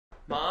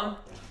Mom?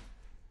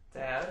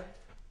 Dad?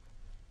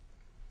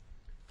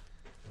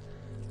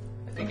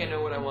 I think I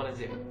know what I want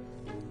to do.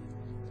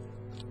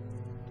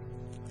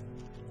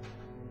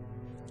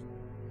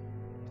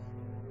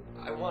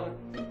 I want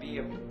to be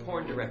a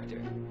porn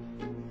director.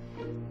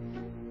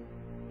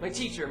 My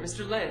teacher,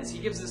 Mr. Lenz, he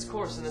gives this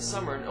course in the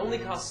summer and only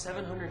costs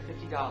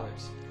 $750.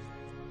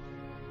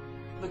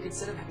 Look,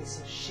 instead of having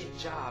some shit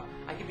job,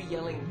 I could be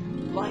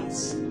yelling,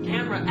 lights,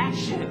 camera,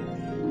 action!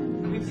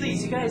 I mean,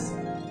 please, you gotta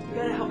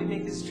help me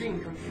make this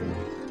dream come true.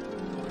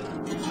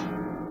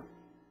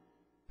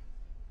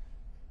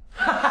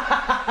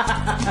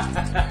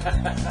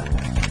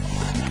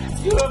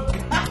 You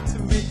have got to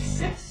make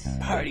this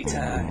party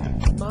time.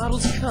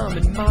 Models come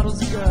and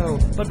models go,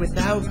 but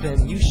without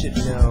them, you should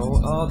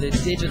know all the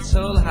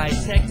digital high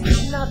tech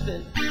means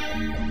nothing.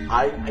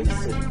 I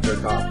used to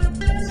jerk off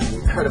this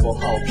Incredible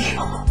Hulk.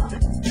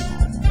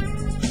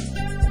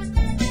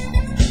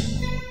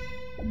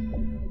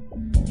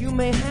 You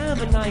may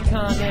have an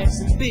Icon X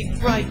and big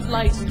bright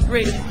lights and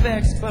great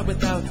effects, but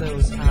without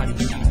those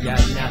hotties, you got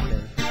nothing.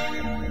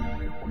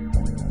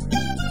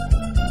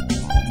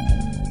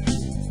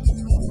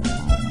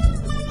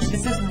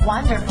 This is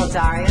wonderful,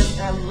 Darius.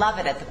 I love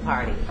it at the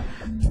party.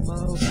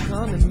 Models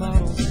come and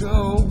models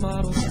go,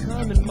 models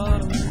come and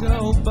models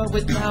go, but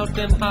without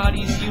them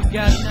hotties, you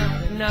got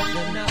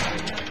nothing.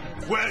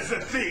 Where's the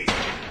thief?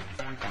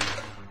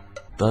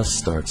 Thus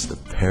starts the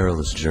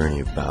perilous journey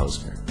of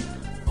Bowser.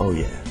 Oh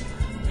yeah,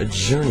 a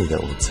journey that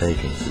will take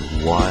him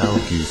through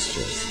wild goose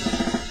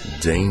chases,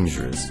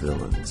 dangerous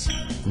villains,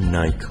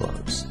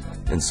 nightclubs,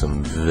 and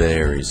some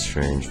very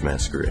strange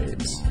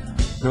masquerades.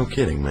 No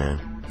kidding, man.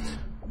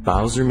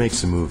 Bowser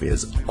Makes a Movie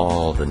has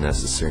all the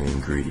necessary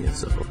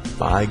ingredients of a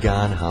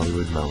bygone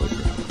Hollywood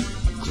melodrama.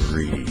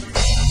 Greed,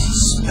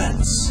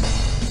 suspense,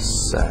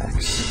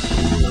 sex,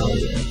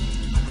 murder,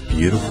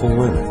 beautiful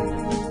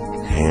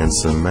women,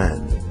 handsome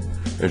men,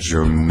 a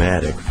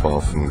dramatic fall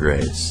from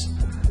grace,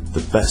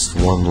 the best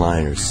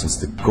one-liners since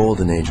the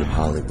golden age of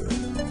Hollywood.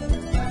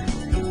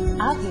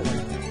 I'll do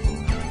it.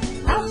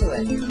 I'll do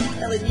it.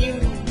 Ellen, you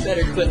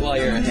better quit while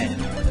you're ahead.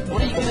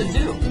 What are you gonna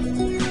do?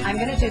 I'm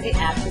gonna do the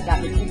act that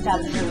got me kicked out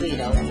of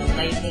Toledo in the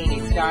late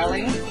 80s,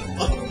 darling.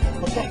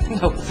 Okay,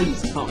 no,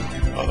 please, don't.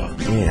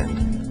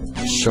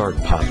 And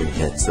shark-popping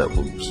hits that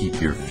will keep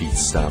your feet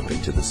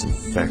stomping to this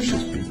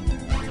infectious beat.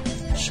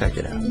 Check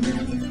it out.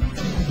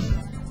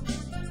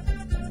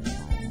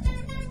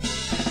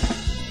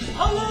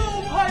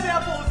 Hello,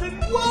 pineapples, and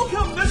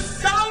welcome to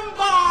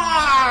Soundbar!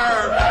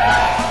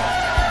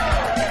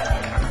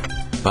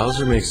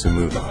 Bowser Makes a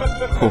Movie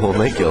will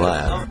make you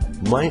laugh,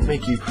 might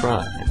make you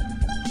cry.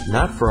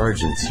 Not for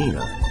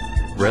Argentina,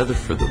 rather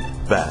for the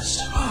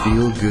best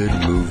feel-good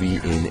movie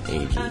in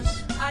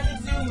ages.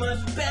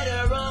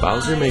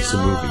 Bowser Makes a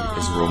Movie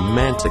is a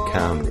romantic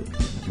comedy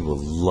you will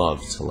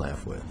love to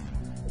laugh with.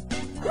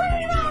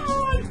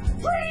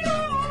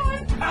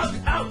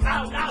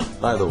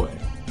 By the way,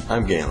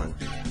 I'm Galen.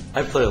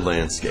 I play a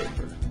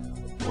landscaper.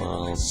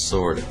 Well,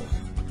 sort of.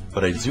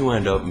 But I do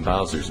end up in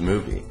Bowser's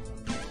movie.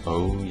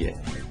 Oh yeah.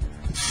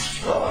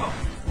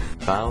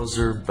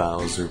 Bowser,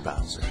 Bowser,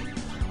 Bowser.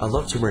 I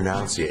love to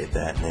pronunciate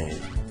that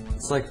name.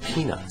 It's like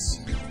peanuts.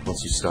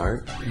 Once you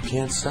start, you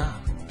can't stop.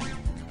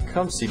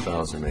 Come see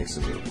Bowser Makes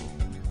a Movie.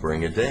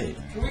 Bring a date.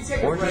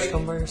 Or just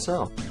come by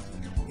yourself.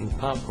 And the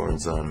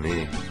popcorn's on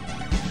me.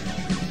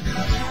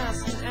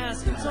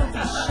 Ask, don't be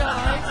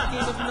shy. It's a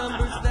game of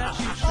numbers that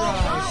you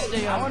try.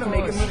 Stay on I want to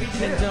make a movie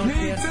too.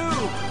 Me too.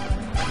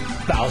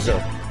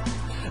 Bowser,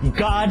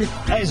 God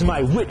as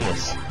my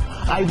witness.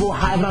 I will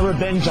have my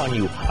revenge on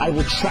you. I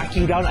will track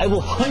you down. I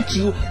will hunt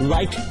you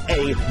like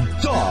a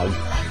dog.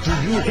 Do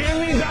you hear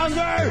me,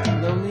 Bowser?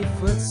 Lonely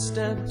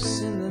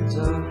footsteps in the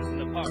dark. In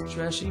the park.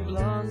 Trashy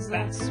blondes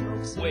that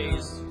smoke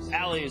Ways,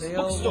 alleys,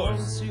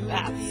 bookstores,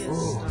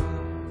 paths.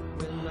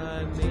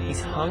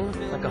 He's hung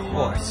like a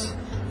horse,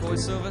 and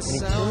he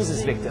kills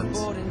his victims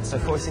by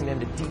forcing them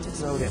to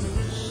deep-throat him,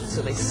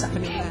 so they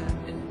suffocate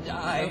and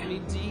die.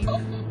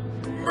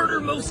 Murder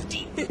most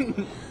deep.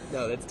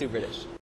 No, that's too British.